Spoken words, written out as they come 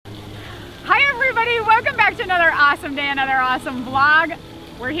everybody, welcome back to another awesome day, another awesome vlog.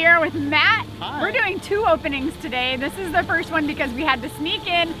 We're here with Matt. Hi. We're doing 2 openings today. This is the first one because we had to sneak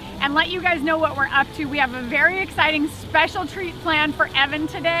in and let you guys know what we're up to. We have a very exciting special treat planned for Evan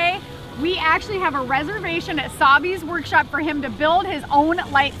today. We actually have a reservation at Savi's workshop for him to build his own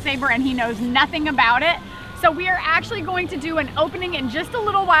lightsaber, and he knows nothing about it. So we are actually going to do an opening in just a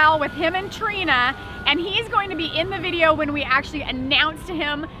little while with him and Trina, and he's going to be in the video when we actually announce to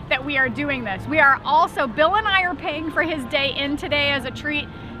him that we are doing this. We are also, Bill and I are paying for his day in today as a treat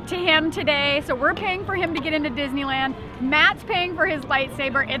to him today. So we're paying for him to get into Disneyland. Matt's paying for his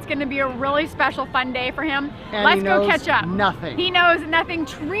lightsaber. It's gonna be a really special, fun day for him. And let's go catch up. Nothing. He knows nothing.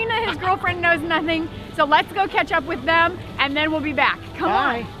 Trina, his girlfriend, knows nothing. So let's go catch up with them and then we'll be back. Come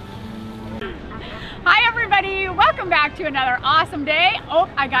on. Hi everybody, welcome back to another awesome day. Oh,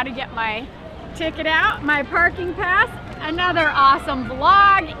 I gotta get my ticket out, my parking pass. Another awesome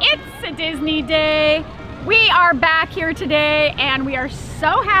vlog. It's a Disney day. We are back here today and we are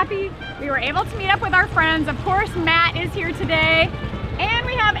so happy we were able to meet up with our friends. Of course, Matt is here today. And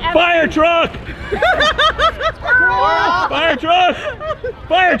we have Evan. Fire truck! Fire truck!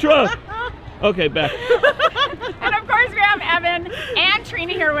 Fire truck! Okay, back. And of course we have Evan and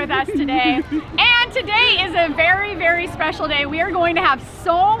Trina here with us today. And today is a very, very special day. We are going to have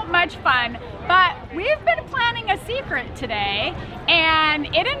so much fun, but we've been planning a secret today and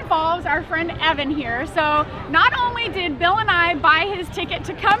it involves our friend Evan here. So not only did Bill and I buy his ticket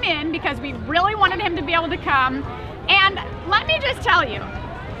to come in because we really wanted him to be able to come, and let me just tell you,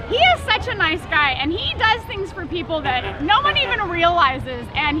 he is such a nice guy and he does things for people that no one even realizes,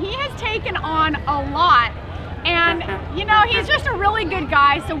 and he has taken on a lot. And you know, he's just a really good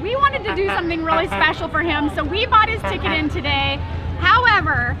guy, so we wanted to do something really special for him, so we bought his ticket in today.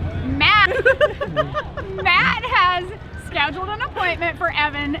 However, Matt has scheduled an appointment for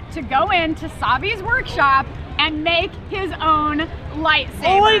Evan to go into Savi's workshop and make his own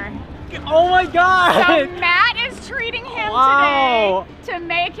lightsaber. Oh my God! So Matt is treating him today to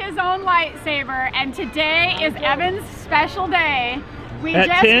make his own lightsaber, and today is Evan's special day. We At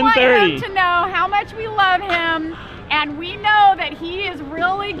just want 10:30. him to know how much we love him, and we know that he is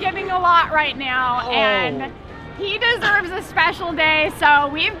really giving a lot right now, and he deserves a special day, so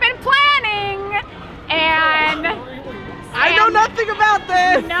we've been planning, and I know nothing about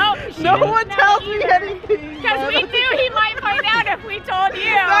this! No one tells me anything! Because we knew he might find out if we told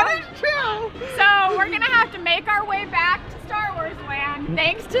you. That is true! So we're gonna have to make our way back to Star Wars Land,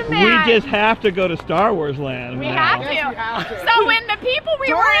 thanks to Matt. We just have to go to Star Wars Land. We now. have to. Yes, we have to. So when the people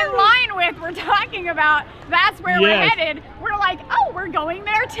we were in line with were talking about that's where we're headed, we're like, oh, we're going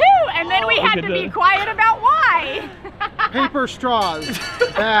there too. And then we had to be quiet about why. Paper straws.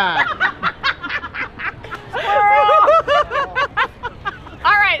 Bad.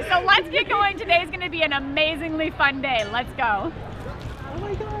 All right, so let's get going. Today's gonna be an amazingly fun day. Let's go. Oh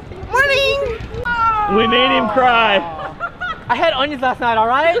my God. Morning! Oh. We made him cry. I had onions last night,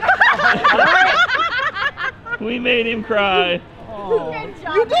 alright? We made him cry. Oh. Good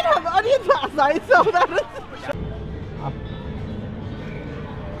job. You did have onions last night, so that is...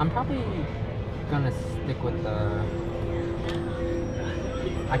 I'm probably gonna stick with the...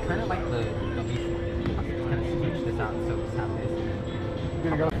 I kind of like the billisa. I'm just gonna switch this out, so it's not this.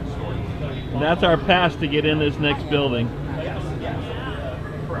 You're gonna go. That's our pass to get in this next building.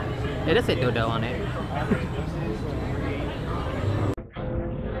 It does say dodo on it.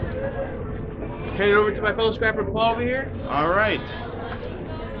 Turn it over to my fellow scrapper Paul over here. All right.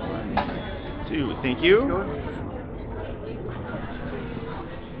 1, 2, thank you.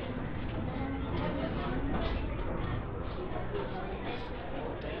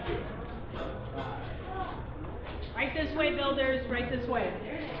 Right this way, builders, right this way.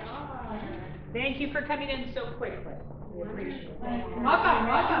 Thank you for coming in so quickly. We appreciate it. Welcome.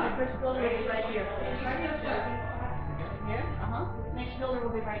 The first builder will be right here. Here? Next builder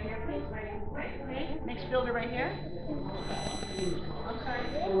will be right here, please. Okay. Next builder right here. I'm sorry.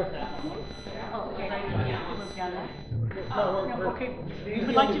 Oh, okay. Move down there. No, okay. You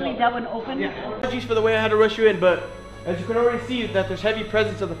would like to leave that one open? Apologies for the way I had to rush you in, but as you can already see that there's heavy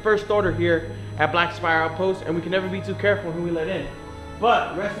presence of the First Order here at Black Spire Outpost, and we can never be too careful who we let in.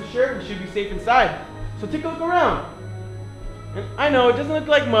 But rest assured, we should be safe inside. So take a look around. And I know it doesn't look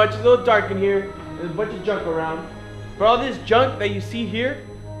like much, it's a little dark in here, there's a bunch of junk around. But all this junk that you see here,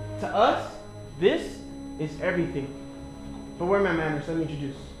 to us, this is everything. But where are my manners? Let me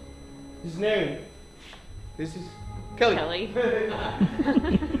introduce. This is Nary. This is Kelly.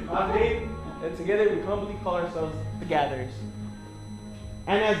 I'm Dave, and together we humbly call ourselves the Gatherers.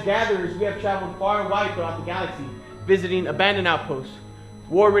 And as gatherers, we have traveled far and wide throughout the galaxy, visiting abandoned outposts,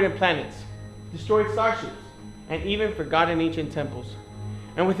 war-ridden planets, destroyed starships, and even forgotten ancient temples.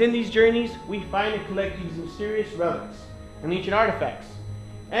 And within these journeys, we find and collect these mysterious relics and ancient artifacts,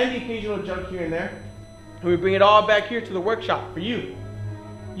 and the occasional junk here and there, and we bring it all back here to the workshop for you.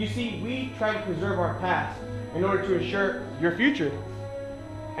 You see, we try to preserve our past in order to ensure your future.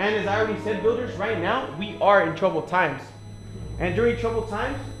 And as I already said, builders, right now, we are in troubled times. And during troubled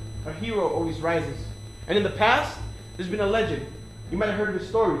times, a hero always rises. And in the past, there's been a legend. You might have heard of his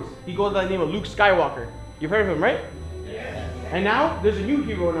stories. He goes by the name of Luke Skywalker. You've heard of him, right? Yes. And now, there's a new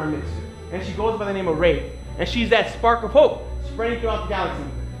hero in our midst. And she goes by the name of Rey. And she's that spark of hope spreading throughout the galaxy.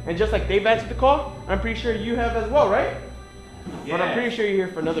 And just like they've answered the call, I'm pretty sure you have as well, right? Yes. But I'm pretty sure you're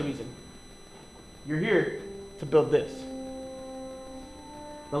here for another reason. You're here to build this.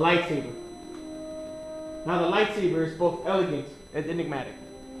 The lightsaber. Now the lightsaber is both elegant and enigmatic.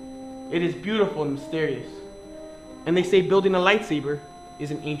 It is beautiful and mysterious. And they say building a lightsaber is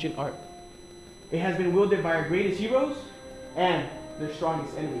an ancient art. It has been wielded by our greatest heroes and their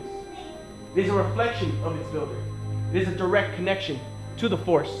strongest enemies. It is a reflection of its builder. It is a direct connection to the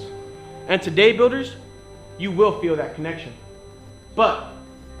Force. And today, builders, you will feel that connection. But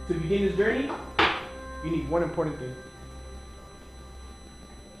to begin this journey, you need one important thing.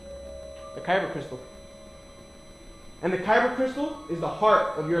 The kyber crystal. And the kyber crystal is the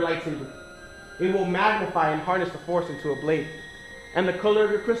heart of your lightsaber. It will magnify and harness the Force into a blade. And the color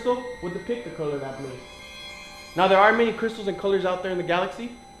of your crystal will depict the color of that blade. Now there are many crystals and colors out there in the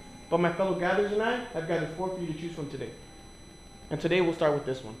galaxy, but my fellow gatherers and I have gathered 4 for you to choose from today. And today we'll start with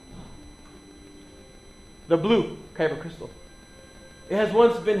this one. The blue kyber crystal. It has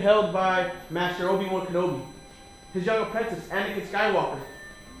once been held by Master Obi-Wan Kenobi, his young apprentice Anakin Skywalker,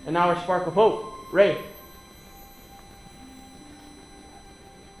 and now our spark of hope, Rey.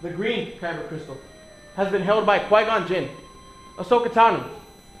 The green kyber crystal has been held by Qui-Gon Jinn, Ahsoka Tano,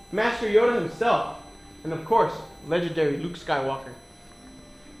 Master Yoda himself, and of course, legendary Luke Skywalker.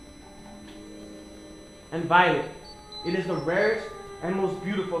 And violet. It is the rarest and most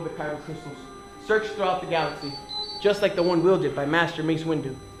beautiful of the kyber crystals, searched throughout the galaxy, just like the one wielded by Master Mace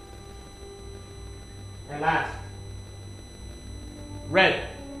Windu. And last, red.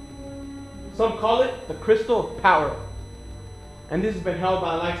 Some call it the crystal of power. And this has been held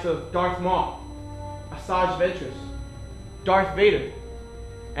by the likes of Darth Maul, Asajj Ventress, Darth Vader,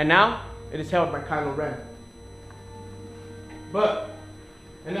 and now it is held by Kylo Ren. But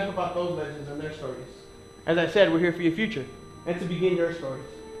enough about those legends and their stories. As I said, we're here for your future and to begin your stories.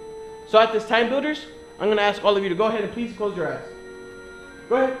 So at this time, builders, I'm going to ask all of you to go ahead and please close your eyes.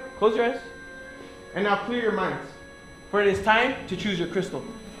 Go ahead, close your eyes. And now clear your minds, for it is time to choose your crystal.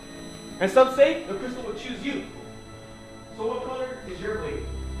 And some say the crystal will choose you. So what color is your blade?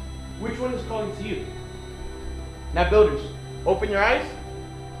 Which one is calling to you? Now builders, open your eyes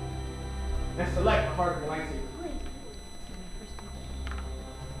and select the heart of your lightsaber.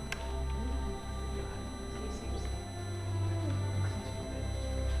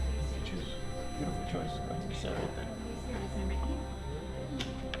 Beautiful choice.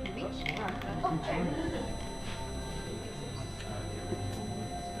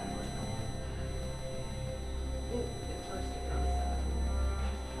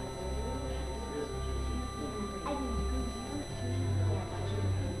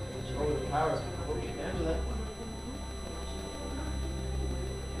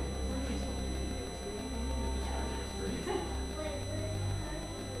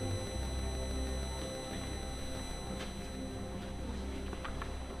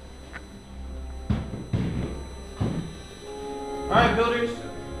 Alright, builders.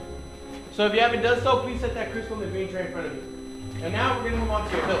 So if you haven't done so, please set that crystal in the green tray in front of you. And now we're going to move on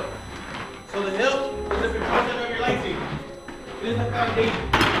to your hilt. So the hilt is the concept of your lightsaber. It is the foundation.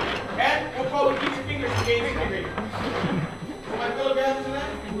 And we'll probably keep your fingers engaged in the So my fellow gatherers and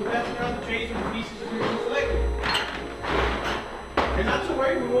I will pass around the trays with the pieces of your selected. And not to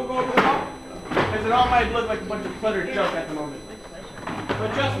worry, we won't go over the top, because it all might look like a bunch of cluttered junk at the moment.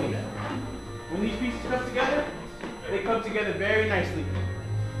 But trust me, when these pieces come together, they come together very nicely.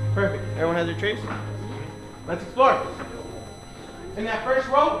 Perfect. Everyone has their trays? Let's explore. In that first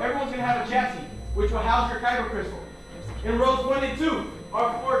row, everyone's going to have a chassis, which will house your kyber crystal. In rows 1 and 2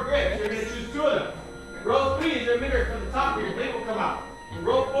 are 4 grips. You're going to choose 2 of them. Row 3 is your emitter from the top where your blade will come out.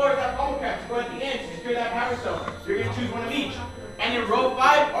 Row 4 is that pommel cap to go at the end to secure that power cell. You're going to choose 1 of each. And in row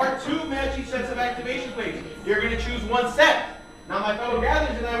 5 are 2 matching sets of activation plates. You're going to choose 1 set. Now my fellow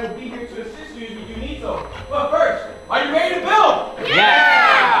gatherers and I will be here to assist you if you need so. But first, are you ready to build?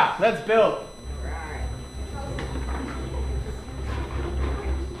 Yeah! Let's build.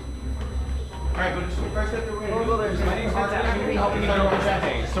 Alright, but first step we're going to do is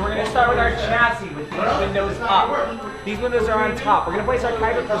So we're going to start start with our chassis with these windows up. These windows are on top. We're going to place our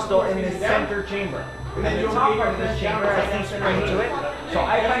kyber crystal in the center chamber. And the top part of this chamber has some spring to it. So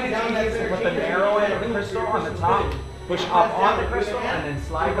I find it easiest to put the narrow end of the crystal on the top, push up on the crystal, and then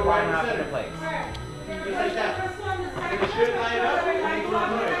slide the bottom half into place.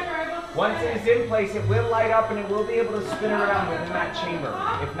 Once it is in place, it will light up and it will be able to spin around within that chamber.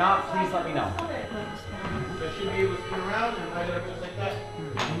 If not, please let me know. So it should be able to spin around and light it up just like that.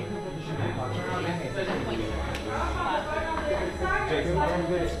 Jason, I'm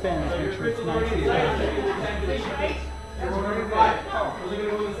good at spins. Make sure it's nice and tight.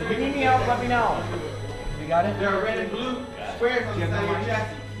 If you need me help, let me know. You got it? There are red and blue squares on the side of your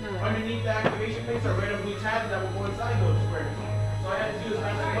chassis. Underneath the activation plates are red and blue tabs that will go inside those squares. So all I have to do is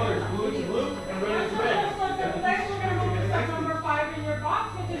match the colors. Blue to blue and red to red. Number 5 in your box,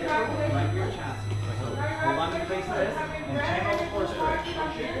 which is Right your chassis. Hold on to the base of this and channel the force through it.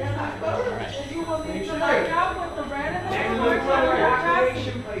 you will need to line up with the red and the And blue. look for our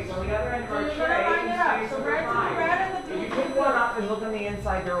activation plates on the other end of our tray. So red to the red and the If you blue. pick one up and look on the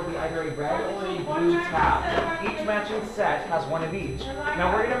inside, there will be either a red or a blue tab. Each matching set has one of each.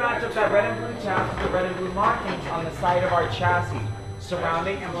 Now we're going to match up that red and blue tab with the red and blue markings on the side of our chassis,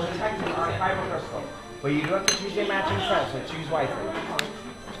 surrounding and protecting our kyber crystal. But you do have to choose a matching set, so choose wisely.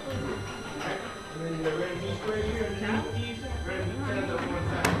 And then the red and blue square here underneath these, red and blue tabs on one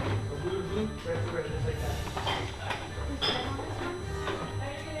side. So blue to blue, red to red, just like that.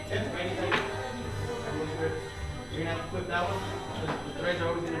 Yeah, right inside. You're gonna have to flip that one. The threads are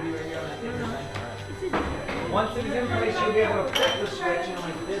always gonna be right here on that other side. Once it is in place, you'll be able to flip the switch and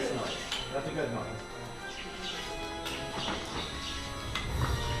make this noise. That's a good noise.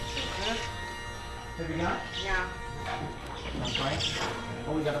 Have you got? Yeah. That's right.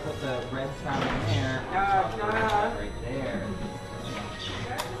 Oh, we gotta put the red tab in there. Right there.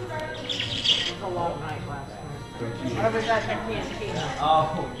 It was a long night last night. I was at the PNC.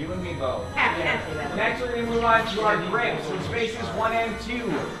 Oh, you and me both. Next, we're going to move on to our grips, which faces 1 and 2.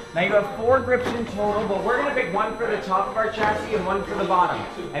 Now you have 4 grips in total, but we're going to pick one for the top of our chassis and one for the bottom.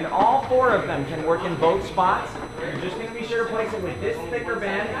 And all 4 of them can work in both spots. You're just going to be sure to place it with this thicker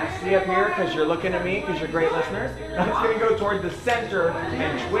band you see up here, because you're looking at me, because you're great listeners. That's going to go toward the center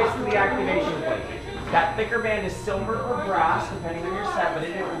and twist the activation plate. That thicker band is silver or brass, depending on your set, but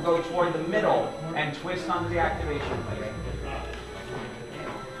it will go toward the middle and twist onto the activation plate.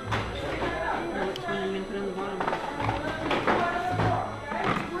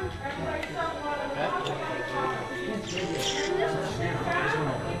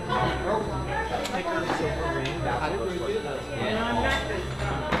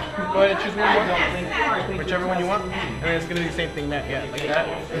 Go ahead and choose one more. Whichever one you want. And then it's going to do the same thing that, yeah, like that.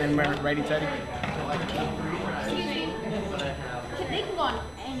 And then righty tighty. They can go on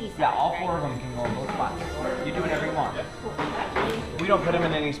any side. Yeah, all 4 of them can go in both spots. You do whatever you want. We don't put them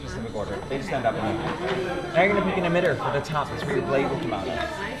in any specific order. They just end up in there. Now you're going to pick an emitter for the top. That's where your blade will come out of.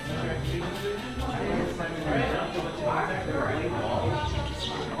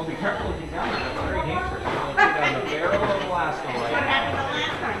 Oh, be careful with these guys. That's very dangerous. Down the barrel of the blast right now.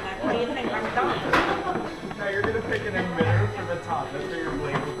 What do you think I'm doing? Now you're going to pick an emitter for the top. That's where your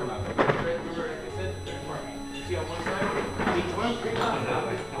blade will come out of. See on one side? Each one? This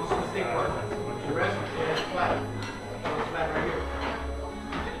is the stick part. The rest is flat. It's flat right here.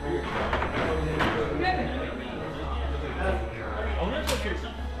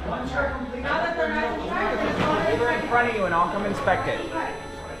 Once you're complete, over in front of you and I'll come inspect it.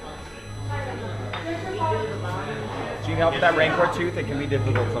 Do you need help with that rancor tooth? It can be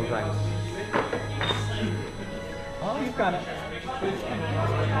difficult sometimes. Oh, you've got it.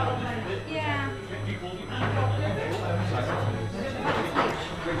 Yeah.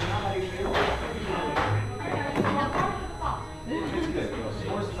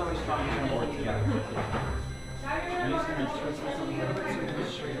 Force is always strong when they work together. I'm just going to twist this a little bit so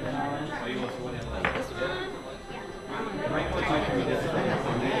it's straight down. The rancor tooth can be difficult.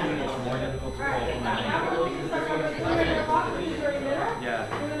 It's more difficult to pull from that angle. Yeah.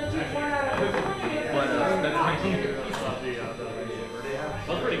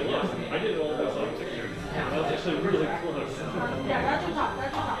 That's pretty close. I did all this on picture. That was actually really close. Yeah, that's your top.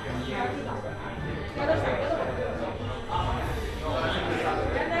 That's your top. That's your top. Other side.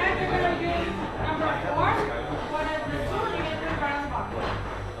 And then you're going to use number 4. What is the 2? You get this right on the bottom.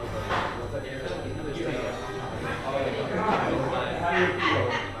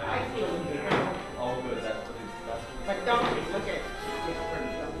 But don't look at it.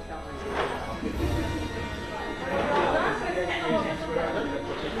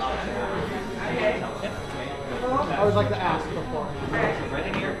 I always like to ask before. Right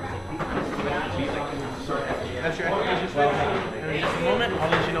in here.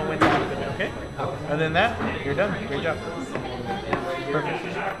 Other than that, you're done. Great job. Perfect.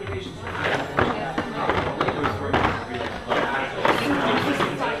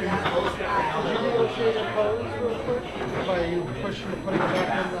 Are you pushing and putting it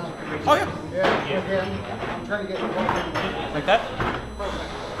back in the... Oh, yeah. Yeah, again. I'm trying to get it Like that?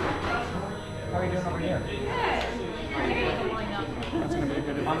 How are you doing over here? That's going to be a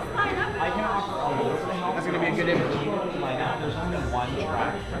good image. I can offer a little bit of help. That's going to be a good image. Line up. There's only one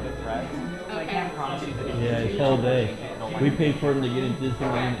track for the threads. So I can't promise you that it's Yeah, it's all day. We pay for them to get into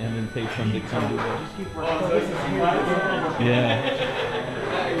Disneyland and then pay some to come do that. just keep working. Yeah.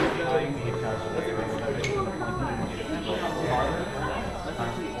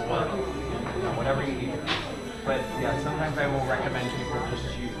 Whatever you need. But yeah, sometimes I will recommend people just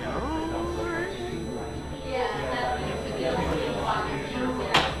choose.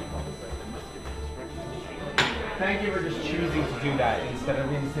 Thank you for just choosing to do that instead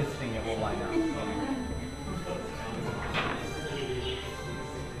of insisting it will line up.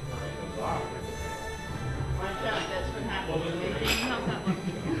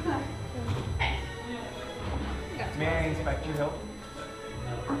 May I inspect your hilt?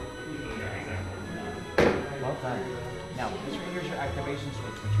 Well done. Now, this right here is your activation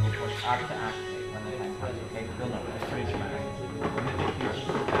switch, which you will push up to activate when the time comes. Okay, you'll know it's pretty dramatic. I'm going to take you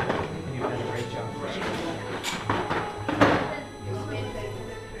back, and you've done a great job.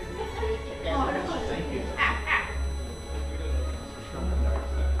 Thank you.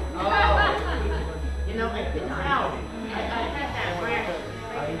 You know, I could tell. I had that rash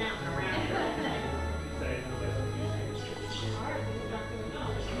breaking out around.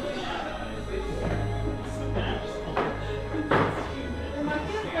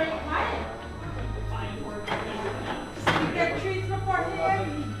 You get treats beforehand?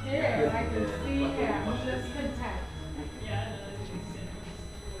 He did. I can see him. Just content.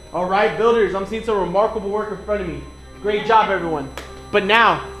 All right, builders, I'm seeing some remarkable work in front of me. Great job, everyone. But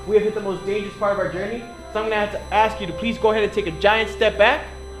now, we have hit the most dangerous part of our journey, so I'm going to have to ask you to please go ahead and take a giant step back.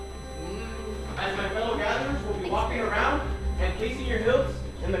 As my fellow gatherers will be walking around and placing your hilts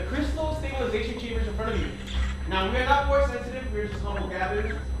in the crystal stabilization chambers in front of you. Now, we are not force sensitive, we are just humble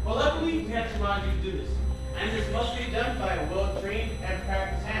gatherers, but luckily, we have technology to do this. And this must be done by a well-trained and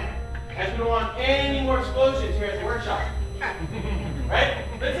practiced hand, as we don't want any more explosions here at the workshop. Right?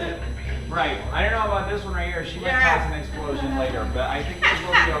 That's it. Right. I don't know about this one right here. She might cause an explosion later, but I think this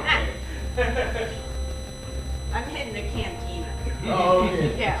will be okay. I'm hitting the cantina. Oh,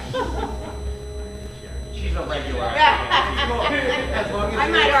 okay. Yeah. She's a regular. As long as I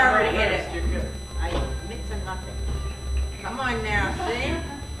you're might not already hit first, it. you're good. I admit to nothing. Come on now, see?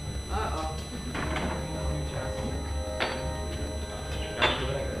 Uh-oh.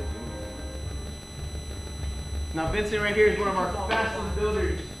 Now Vincent right here is one of our fastest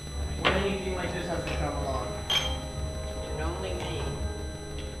builders when anything like this has to come along. And only me.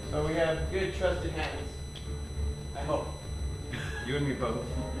 So we have good trusted hands. I hope. You and me both.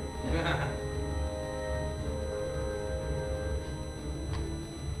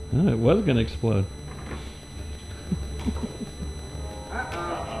 Oh, it was gonna explode.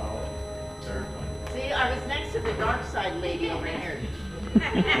 Uh-oh. See, I was next to the dark side lady over here.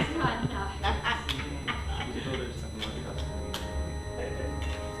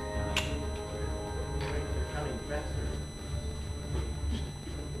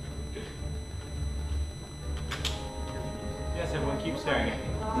 Yes, everyone keep staring at me.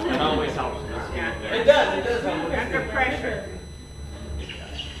 That always helps. It does help. Under pressure.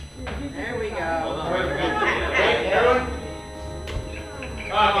 There we go. Everyone?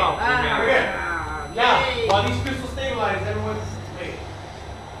 Okay. Now, while these crystals stabilize, everyone, wait.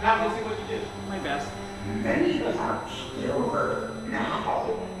 Now let's see what you did. My best. Many parts still hurt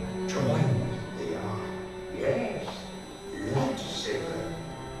now. Join the yes, Lightsaber.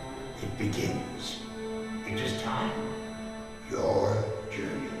 It begins. It is time. Your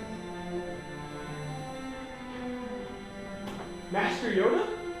journey. Master Yoda?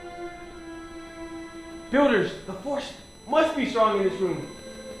 Builders, the Force must be strong in this room.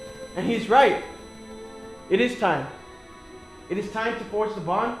 And he's right. It is time. It is time to forge the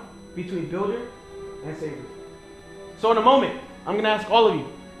bond between Builder and Saber. So in a moment, I'm going to ask all of you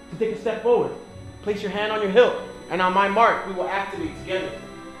to take a step forward. Place your hand on your hilt, and on my mark, we will activate together.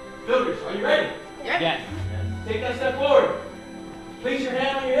 Builders, are you ready? Yes. Take that step forward. Place your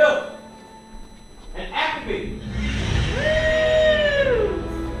hand on your hilt, and activate.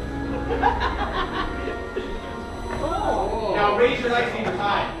 Now raise your lightsabers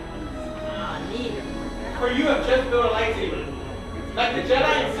high. Neat. For you have just built a lightsaber. Like the Jedi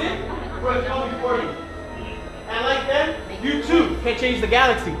and Sith who have come before you. And like them, you too can change the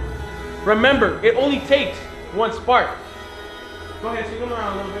galaxy. Remember, it only takes one spark. Go ahead, swing them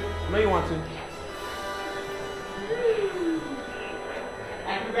around a little bit. I know you want to.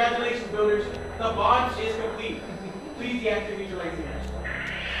 And congratulations, builders. The bond is complete. Please deactivate your lightsaber.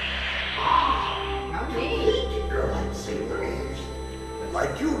 How neat your lightsaber is.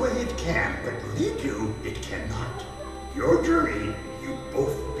 Light you away it can, but lead you it cannot. Your journey, you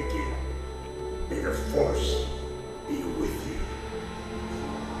both begin. May the Force be with you.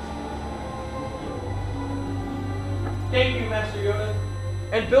 Thank you, Master Yoda.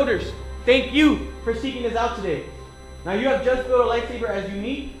 And builders, thank you for seeking us out today. Now you have just built a lightsaber as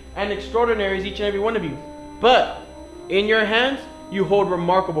unique and extraordinary as each and every one of you. But in your hands, you hold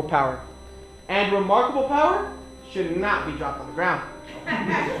remarkable power. And remarkable power should not be dropped on the ground.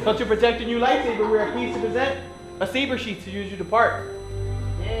 So to protect your new lightsaber, we are pleased to present a saber sheath to use you to part.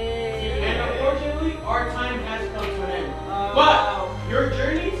 And unfortunately, our time has come to an end. But your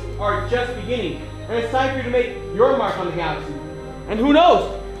journeys are just beginning. And it's time for you to make your mark on the galaxy. And who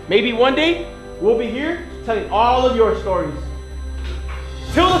knows, maybe one day, we'll be here telling all of your stories.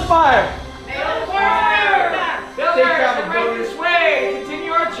 Till the fire! Builders, right this way.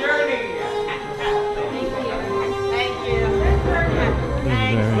 Continue our journey. Thank you.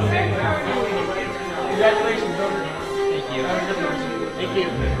 Congratulations, builders. Thank you. Thank you.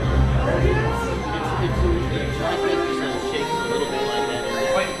 Shakes a little bit like that.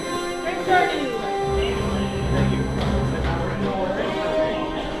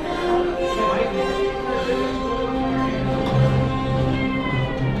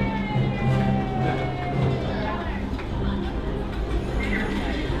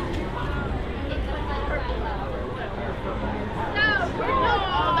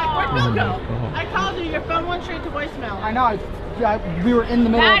 I called you, your phone went straight to voicemail. I know. We were in the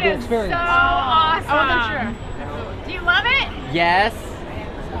middle of the experience. That is so awesome. I wasn't sure. Do you love it? Yes.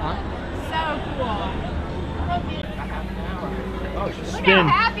 So cool. Look how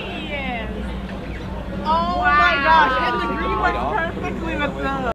happy he is. Oh my gosh, and the green works perfectly with the